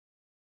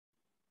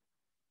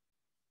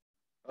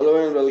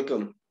Hello and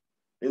welcome.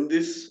 In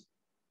this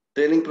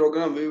training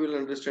program, we will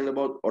understand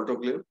about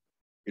autoclave,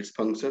 its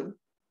function,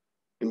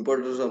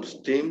 importance of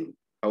steam,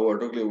 how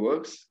autoclave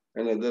works,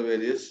 and other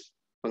various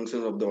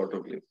functions of the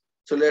autoclave.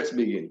 So let's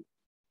begin.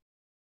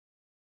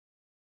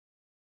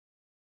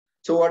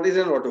 So what is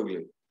an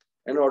autoclave?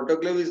 An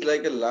autoclave is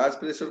like a large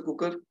pressure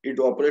cooker. It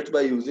operates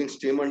by using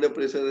steam under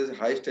pressure as a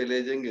high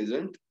sterilizing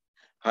agent.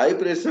 High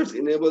pressures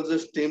enables the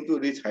steam to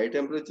reach high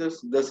temperatures,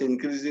 thus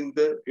increasing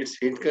its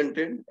heat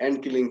content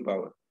and killing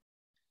power.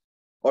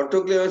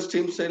 Autoclave and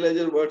steam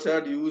sterilizer words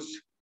are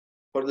used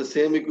for the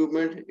same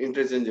equipment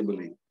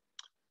interchangeably.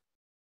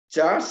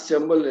 Charles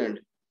Chamberlain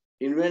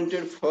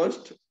invented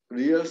first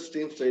real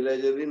steam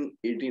sterilizer in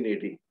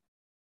 1880.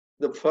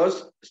 The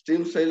first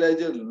steam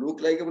sterilizer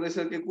looked like a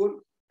pressure cooker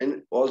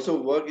and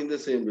also work in the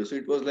same way. So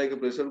it was like a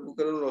pressure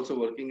cooker and also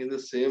working in the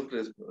same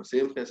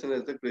fashion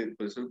as the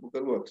pressure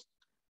cooker works.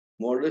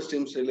 Modern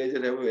steam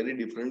sterilizer have a very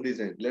different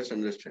design. Let's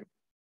understand.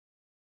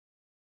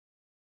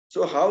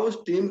 So how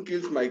steam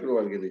kills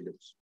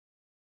microorganisms?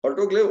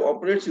 Autoclave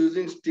operates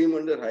using steam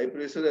under high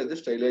pressure as a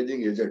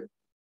sterilizing agent.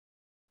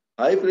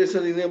 High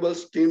pressure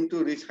enables steam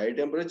to reach high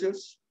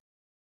temperatures,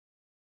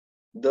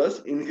 thus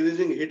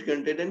increasing heat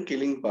content and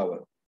killing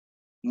power.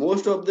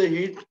 Most of the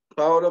heat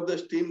power of the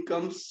steam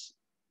comes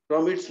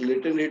from its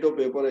latent heat of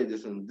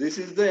vaporization. This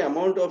is the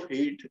amount of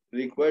heat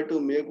required to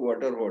make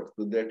water hot.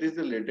 So that is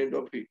the latent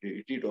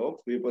heat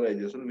of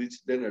vaporization,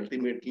 which then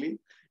ultimately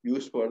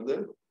used for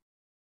the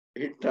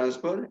heat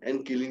transfer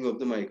and killing of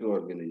the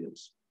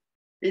microorganisms.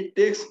 It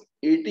takes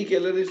 80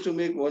 calories to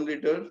make 1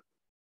 liter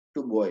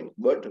to boil,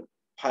 but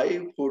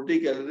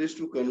 540 calories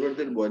to convert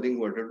that boiling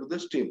water to the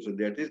steam. So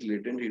that is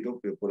latent heat of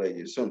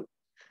vaporization.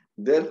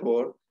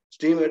 Therefore,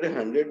 steam at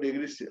 100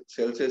 degrees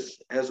Celsius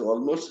has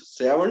almost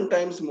 7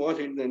 times more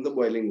heat than the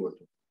boiling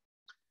water.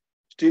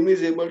 Steam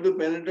is able to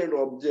penetrate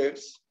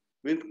objects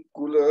with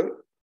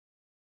cooler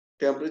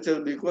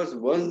temperature because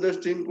once the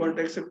steam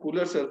contacts a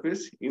cooler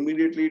surface,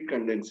 immediately it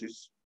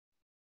condenses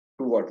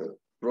to water,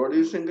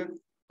 producing a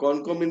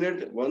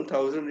concomitant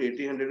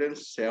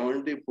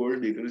 1874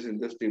 degrees in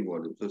the steam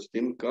volume. So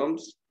steam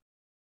comes,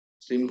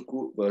 steam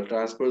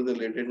transfers the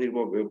latent heat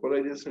of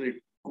vaporization,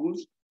 it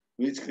cools,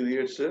 which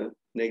creates a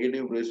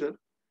negative pressure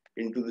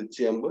into the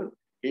chamber.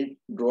 It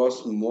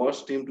draws more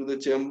steam to the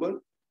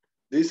chamber.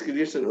 This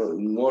creates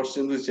more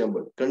steam to the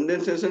chamber.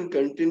 Condensation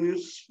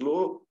continues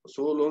slow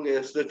so long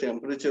as the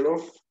temperature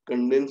of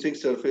condensing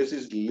surface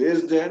is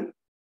less than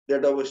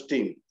that of a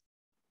steam.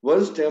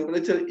 Once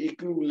temperature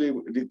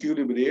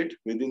equilibrate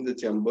within the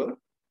chamber,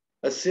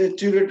 a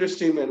saturated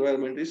steam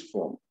environment is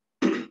formed.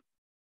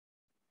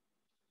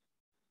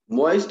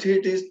 Moist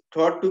heat is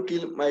thought to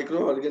kill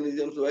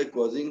microorganisms by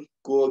causing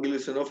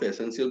coagulation of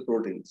essential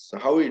proteins. So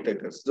how it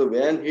occurs? So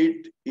when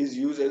heat is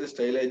used as a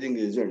sterilizing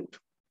agent,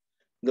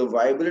 the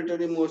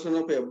vibratory motion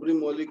of every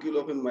molecule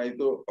of a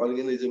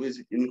microorganism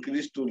is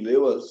increased to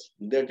levels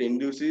that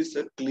induces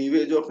a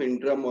cleavage of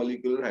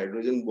intramolecular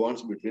hydrogen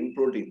bonds between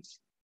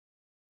proteins.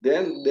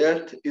 Then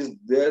death is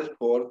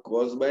therefore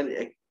caused by an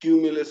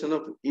accumulation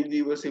of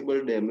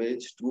irreversible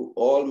damage to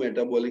all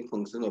metabolic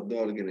function of the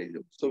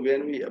organism. So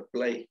when we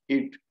apply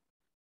heat,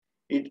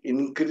 it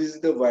increases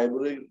the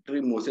vibratory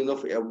motion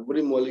of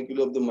every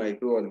molecule of the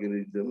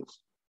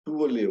microorganisms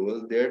to a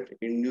level that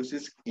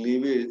induces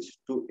cleavage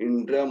to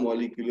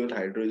intramolecular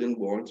hydrogen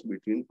bonds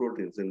between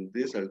proteins, and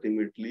this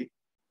ultimately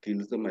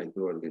kills the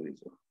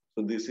microorganism.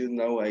 So this is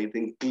now, I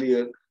think,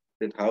 clear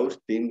that how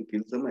steam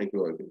kills the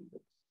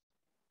microorganism.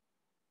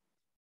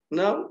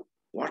 Now,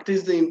 what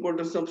is the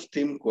importance of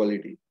steam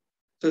quality?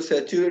 So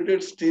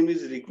saturated steam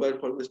is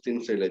required for the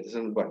steam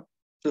sterilization. Why?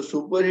 So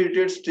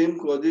superheated steam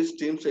causes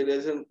steam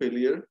sterilization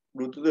failure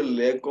due to the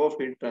lack of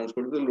heat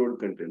transfer to the load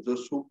content. So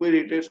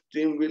superheated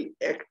steam will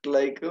act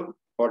like a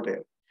hot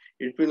air.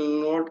 It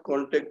will not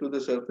contact to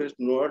the surface,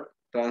 not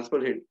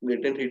transfer heat,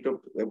 latent heat of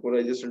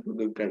vaporization to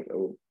the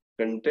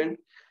content,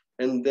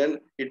 and then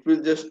it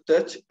will just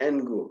touch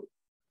and go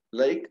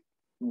like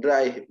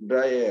dry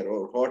air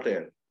or hot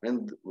air.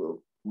 And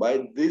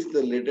by this,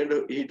 the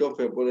latent heat of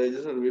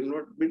vaporization will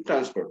not be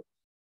transferred.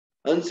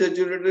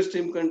 Unsaturated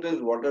steam contains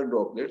water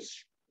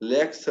droplets,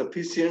 lacks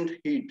sufficient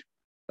heat.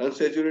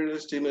 Unsaturated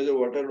steam has a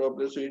water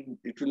droplet, so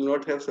it will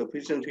not have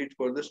sufficient heat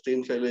for the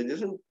steam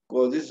sterilization,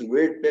 causes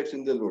weight packs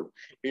in the load.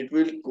 It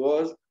will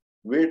cause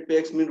weight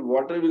packs, means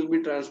water will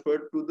be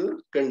transferred to the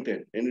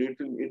content and it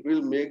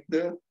will make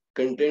the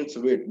contents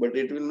wet, but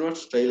it will not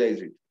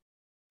sterilize it.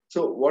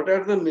 So what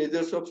are the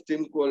measures of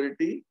steam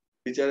quality,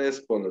 which are as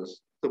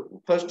follows?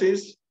 So first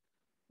is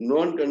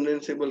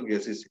non-condensable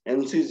gases,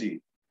 NCG.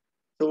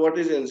 So what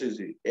is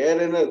NCG? Air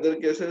and other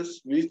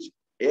gases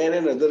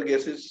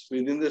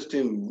within the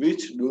steam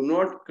which do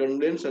not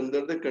condense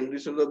under the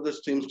conditions of the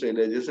steam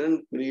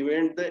sterilization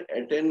prevent the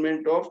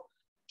attainment of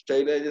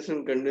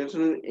sterilization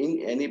condensation in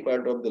any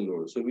part of the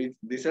load. So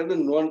these are the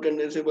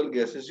non-condensable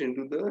gases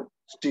into the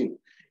steam.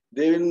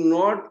 They will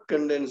not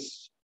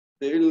condense,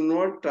 they will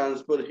not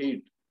transfer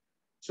heat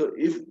So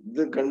if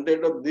the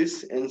content of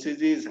this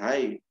NCG is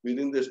high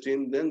within the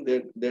steam, then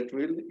that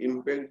will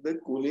impact the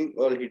cooling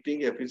or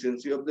heating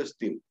efficiency of the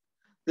steam.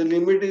 The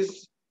limit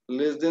is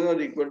less than or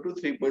equal to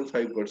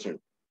 3.5%.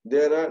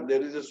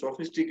 There is a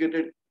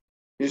sophisticated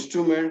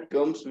instrument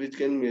comes which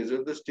can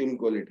measure the steam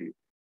quality.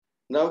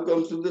 Now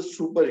comes to the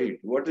superheat.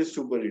 What is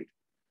superheat?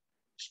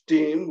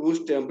 Steam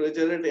whose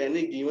temperature at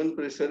any given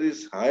pressure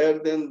is higher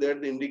than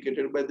that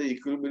indicated by the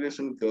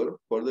equilibration curve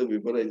for the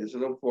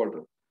vaporization of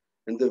water,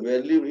 and the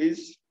value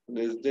is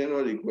less than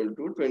or equal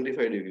to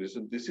 25 degrees.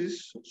 So this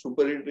is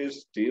superheated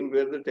steam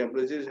where the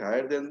temperature is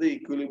higher than the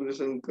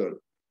equilibration curve.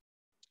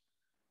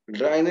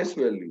 Dryness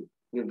value.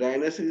 The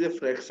dryness is a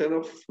fraction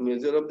of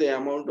measure of the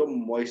amount of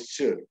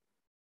moisture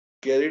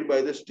carried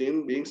by the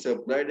steam being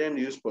supplied and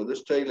used for the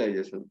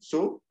sterilization.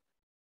 So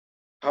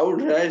how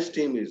dry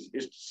steam is.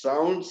 It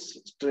sounds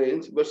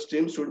strange, but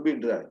steam should be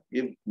dry.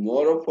 If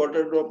more of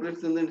water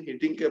droplets, then the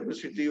heating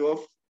capacity of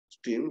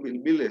steam will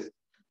be less.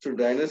 So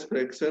dryness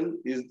fraction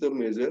is the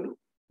measure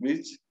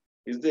which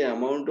is the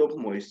amount of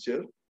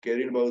moisture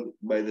carried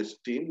by the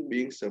steam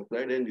being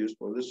supplied and used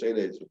for the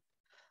sterilization.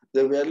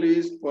 The value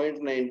is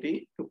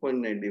 0.90 to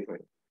 0.95.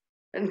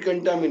 And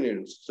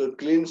contaminants. So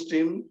clean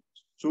steam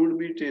should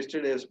be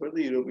tested as per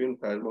the European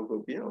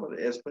Pharmacopoeia or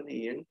as per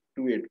EN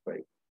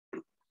 285.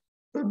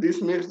 So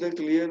this makes the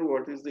clear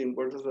what is the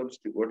importance of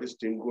what is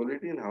steam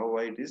quality and how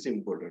why it is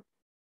important.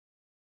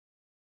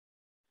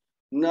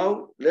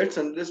 Now let's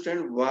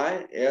understand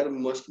why air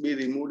must be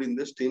removed in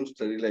the steam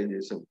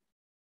sterilization.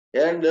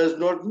 Air does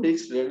not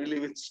mix readily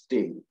with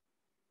steam.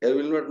 Air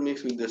will not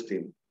mix with the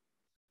steam.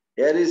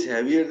 Air is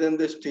heavier than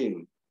the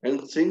steam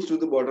and sinks to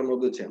the bottom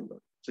of the chamber.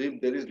 So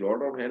if there is a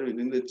lot of air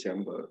within the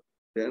chamber,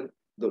 then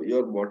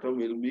your bottom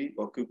will be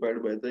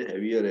occupied by the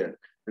heavier air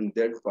and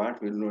that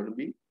part will not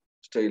be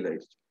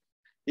sterilized.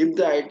 If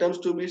the items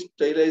to be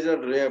sterilized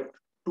are wrapped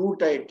too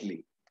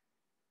tightly,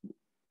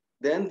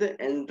 then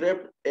the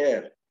entrapped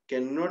air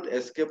cannot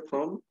escape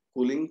from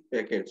cooling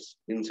packets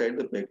inside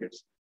the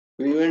packets,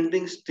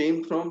 preventing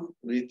steam from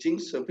reaching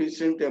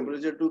sufficient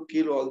temperature to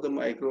kill all the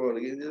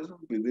microorganisms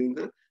within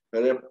the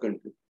wrapped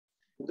content.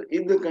 So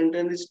if the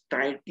content is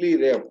tightly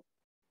wrapped,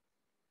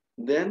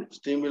 then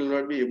steam will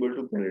not be able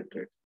to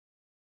penetrate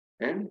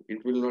and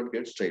it will not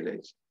get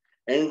sterilized.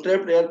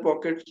 Entrapped air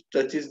pocket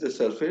touches the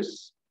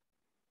surface,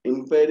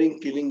 impairing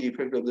killing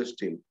effect of the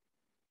steam.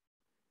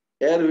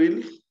 Air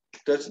will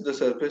touch the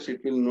surface, it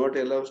will not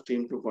allow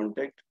steam to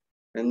contact,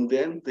 and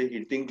then the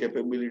heating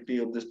capability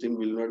of the steam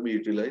will not be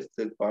utilized.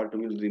 That part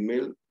will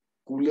remain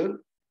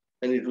cooler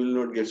and it will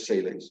not get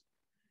sterilized.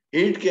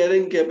 Heat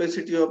carrying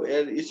capacity of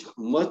air is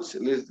much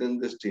less than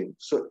the steam.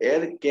 So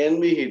air can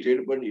be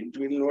heated, but it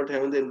will not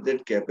have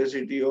that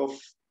capacity of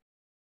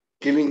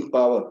killing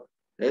power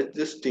as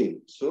the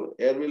steam. So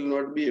air will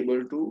not be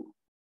able to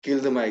kill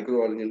the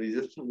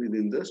microorganisms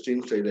within the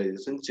steam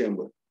sterilization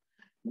chamber.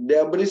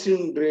 Debris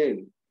in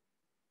drain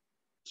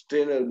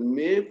strainer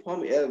may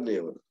form air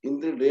level. In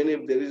the drain,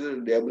 if there is a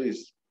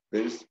debris,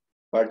 there is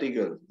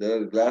particles,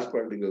 there are glass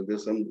particles,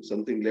 there's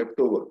something left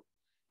over.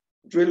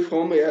 It will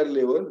form air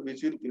level,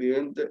 which will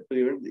prevent the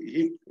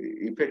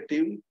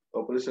effective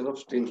operation of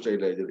steam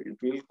sterilizer.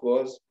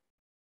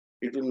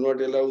 It will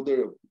not allow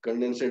the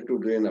condensate to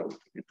drain out.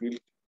 It will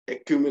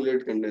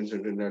accumulate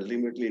condensate and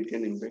ultimately it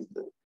can impact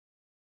the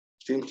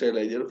steam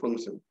sterilizer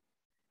function.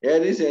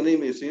 Air is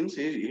enemy since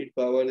heat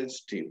power is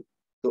steam.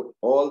 So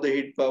all the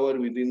heat power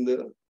within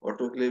the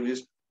autoclave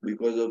is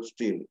because of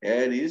steam.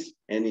 Air is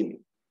enemy.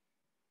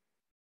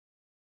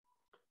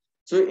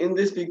 So in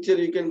this picture,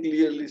 you can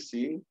clearly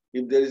see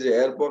if there is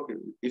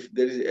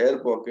air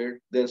pocket,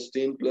 then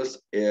steam plus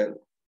air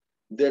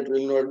that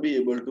will not be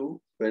able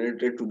to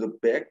penetrate to the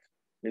pack.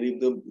 And if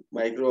the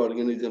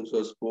microorganisms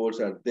or spores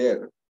are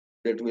there,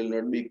 that will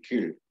not be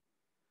killed.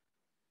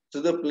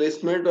 So the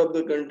placement of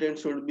the content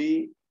should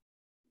be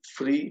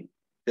free.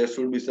 There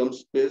should be some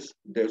space.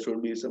 There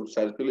should be some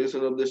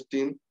circulation of the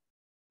steam.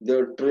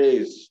 The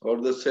trays or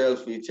the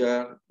shelves which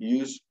are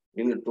used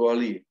in a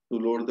trolley to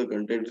load the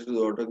contents to the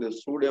autoclave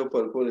should have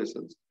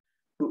perforations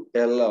to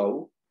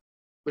allow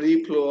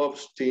free flow of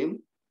steam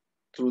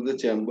through the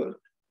chamber,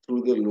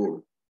 through the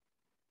load.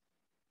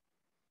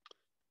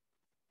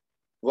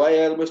 Why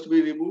air must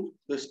be removed?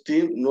 The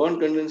steam,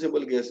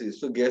 non-condensable gases.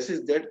 So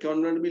gases that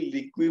cannot be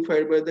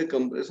liquefied by the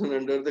compression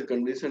under the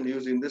condition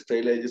used in the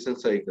sterilization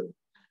cycle.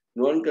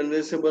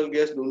 Non-condensable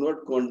gas do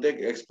not contact,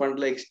 expand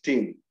like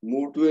steam.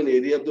 Move to an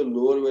area of the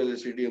lower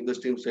velocity of the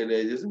steam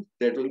sterilization.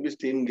 That will be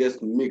steam gas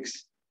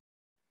mix.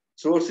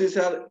 Sources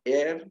are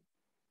air.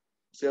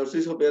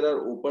 Sources of air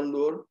are open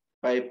door,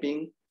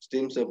 piping,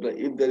 steam supply.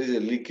 If there is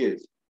a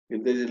leakage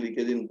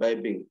in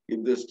piping,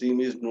 if the steam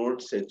is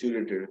not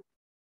saturated,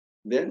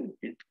 then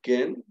it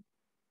can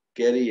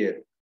carry air.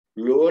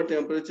 Lower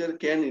temperature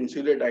can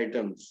insulate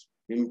items.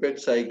 Impact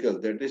cycle,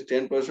 that is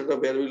 10%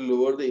 of air will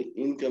lower the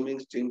incoming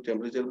steam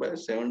temperature by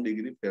 7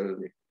 degrees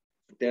Fahrenheit.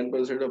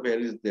 10% of air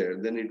is there,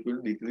 then it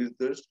will decrease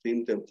the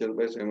steam temperature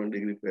by 7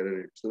 degrees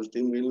Fahrenheit. So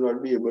steam will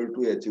not be able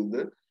to achieve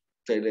the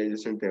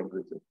sterilization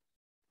temperature.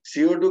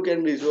 CO2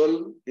 can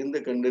dissolve in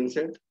the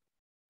condensate.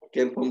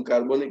 can form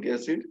carbonic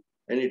acid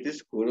and it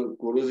is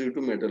corrosive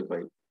to metal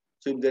pipe.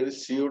 So if there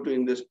is CO2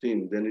 in the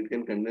steam, then it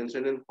can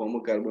condensate and form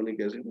a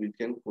carbonic acid which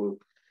can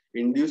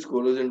induce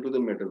corrosion to the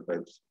metal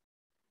pipes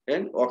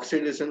and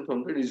oxidation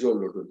from the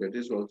dissolved water. That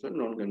is also a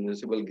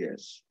non-condensable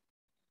gas.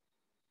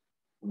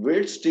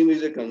 Wet steam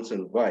is a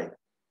concern. Why?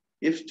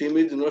 If steam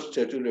is not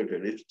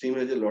saturated, if steam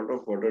has a lot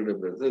of water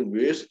vapor, then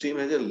wet steam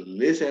has a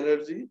less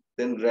energy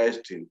than dry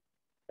steam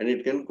and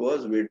it can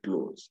cause wet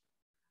loads.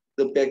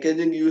 The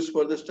packaging used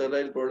for the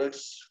sterile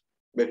products,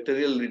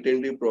 bacterial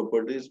retentive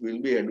properties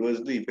will be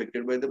adversely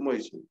affected by the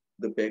moisture.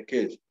 The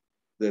package,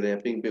 the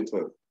wrapping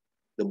paper,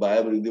 the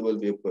biodegradable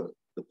paper,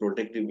 the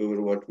protective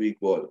paper, what we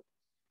call.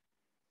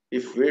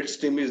 If wet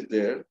steam is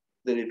there,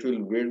 then it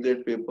will wet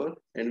that paper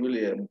and will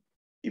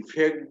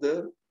affect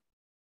the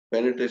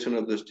penetration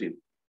of the steam.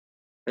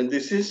 And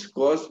this is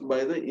caused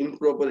by the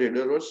improper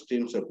header or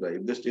steam supply.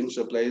 If the steam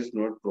supply is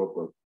not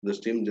proper, the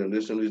steam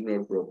generation is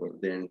not proper,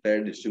 the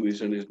entire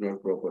distribution is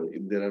not proper,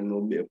 if there are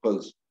no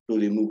baffles to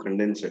remove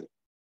condensate,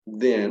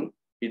 then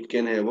it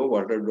can have a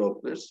water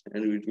droplets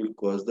and it will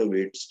cause the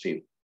wet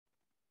steam.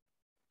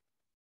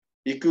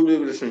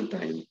 Equilibration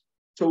time.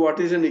 So what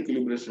is an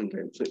equilibration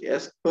time? So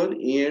as per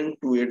EN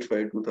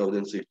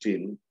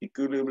 285-2016,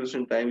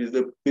 equilibration time is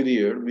the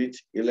period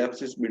which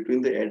elapses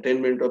between the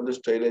attainment of the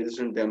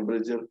sterilization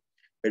temperature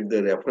at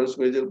the reference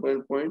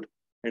measurement point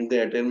and the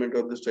attainment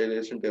of the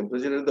sterilization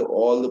temperature at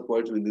all the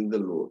points within the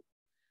load.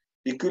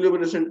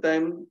 Equilibration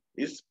time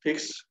is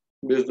fixed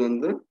based on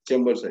the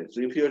chamber size.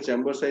 So if your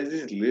chamber size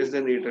is less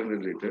than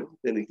 800 liters,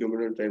 then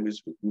equilibration time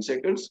is 15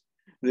 seconds.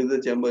 If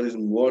the chamber is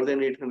more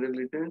than 800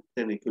 liters,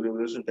 then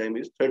equilibration time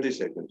is 30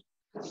 seconds.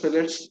 So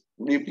let's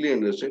deeply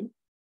understand.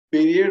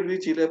 Period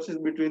which elapses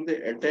between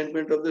the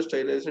attainment of the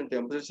sterilization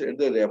temperature at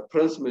the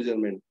reference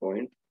measurement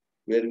point,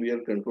 where we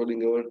are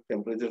controlling our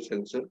temperature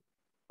sensor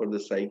for the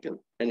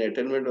cycle, and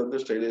attainment of the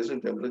sterilization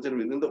temperature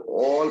within the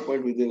all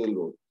point within the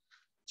load.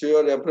 So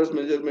your reference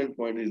measurement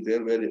point is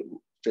there where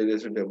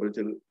sterilization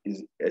temperature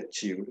is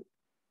achieved.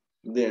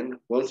 Then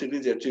once it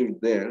is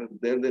achieved there,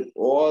 then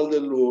all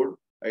the load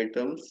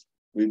items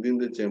within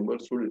the chamber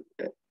should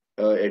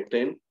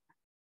attain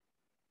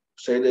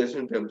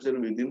sterilization temperature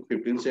within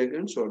 15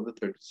 seconds or the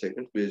 30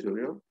 seconds based on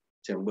your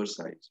chamber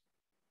size.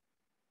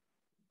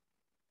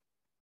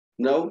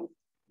 Now,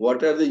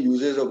 what are the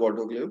uses of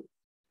autoclave?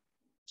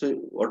 So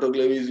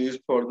autoclave is used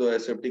for the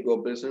aseptic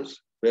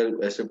operations where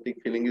aseptic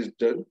filling is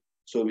done.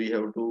 So we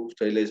have to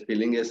sterilize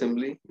filling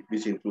assembly,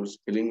 which includes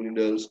filling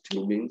needles,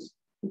 tubings,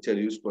 which are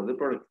used for the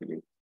product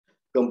filling.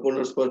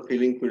 Components for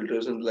filling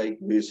filtration like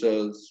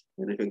vessels,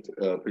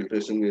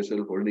 filtration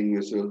vessel, holding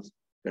vessels,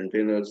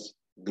 containers,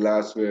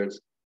 glasswares,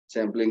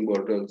 sampling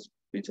bottles,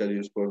 which are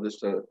used for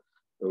the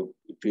to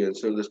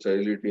ensure the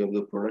sterility of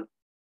the product.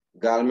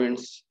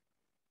 Garments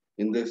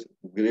in the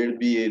grade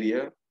B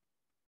area,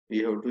 we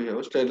have to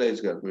have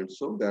sterilized garments.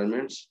 So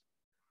garments,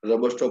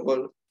 rubber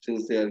stopper,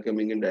 since they are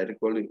coming in direct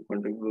contact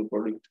with the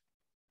product.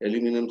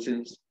 Aluminum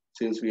seals,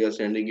 since we are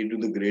sending it to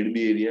the grade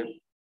B area,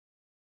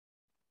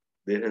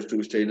 there has to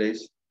be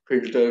sterilized.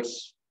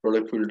 Filters,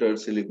 product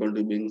filters, silicone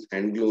tubings,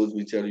 hand gloves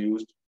which are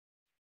used.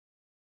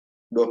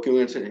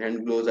 Documents and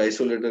hand gloves,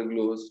 isolator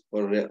gloves,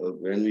 or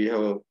when we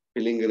have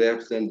filling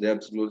wraps and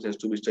wraps gloves has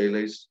to be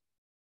sterilized.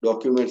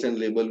 Documents and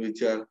label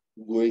which are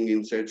going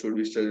inside should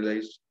be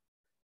sterilized.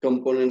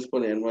 Components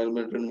for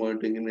environmental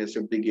monitoring in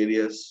aseptic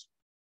areas.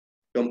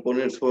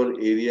 Components for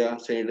area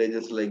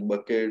sanitizers like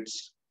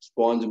buckets,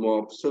 sponge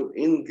mops. So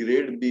in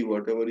grade B,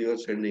 whatever you are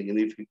sending, and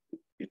if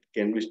it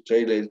can be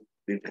sterilized,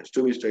 it has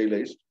to be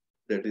sterilized.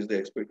 That is the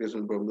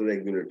expectation from the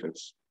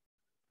regulators.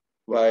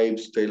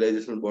 Wipes,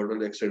 sterilization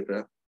bottle,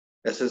 etc.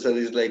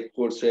 Accessories like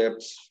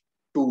forceps,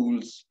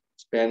 tools,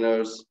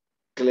 spanners,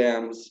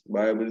 clamps,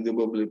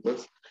 biodegradable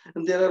blippers,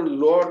 and there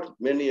are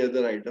many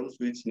other items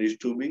which needs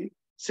to be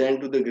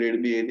sent to the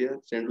grade B area,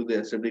 sent to the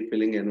aseptic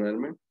filling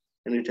environment,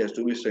 and it has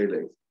to be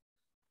sterilized.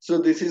 So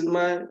this is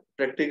my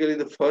practically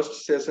the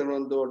first session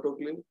on the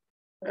autoclave.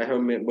 I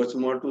have much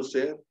more to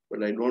say,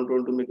 but I don't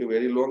want to make a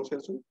very long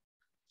session.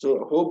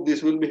 So I hope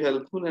this will be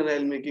helpful and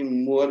I'll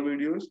making more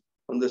videos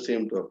on the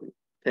same topic.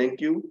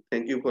 Thank you.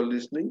 Thank you for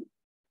listening.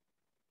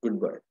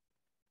 Goodbye.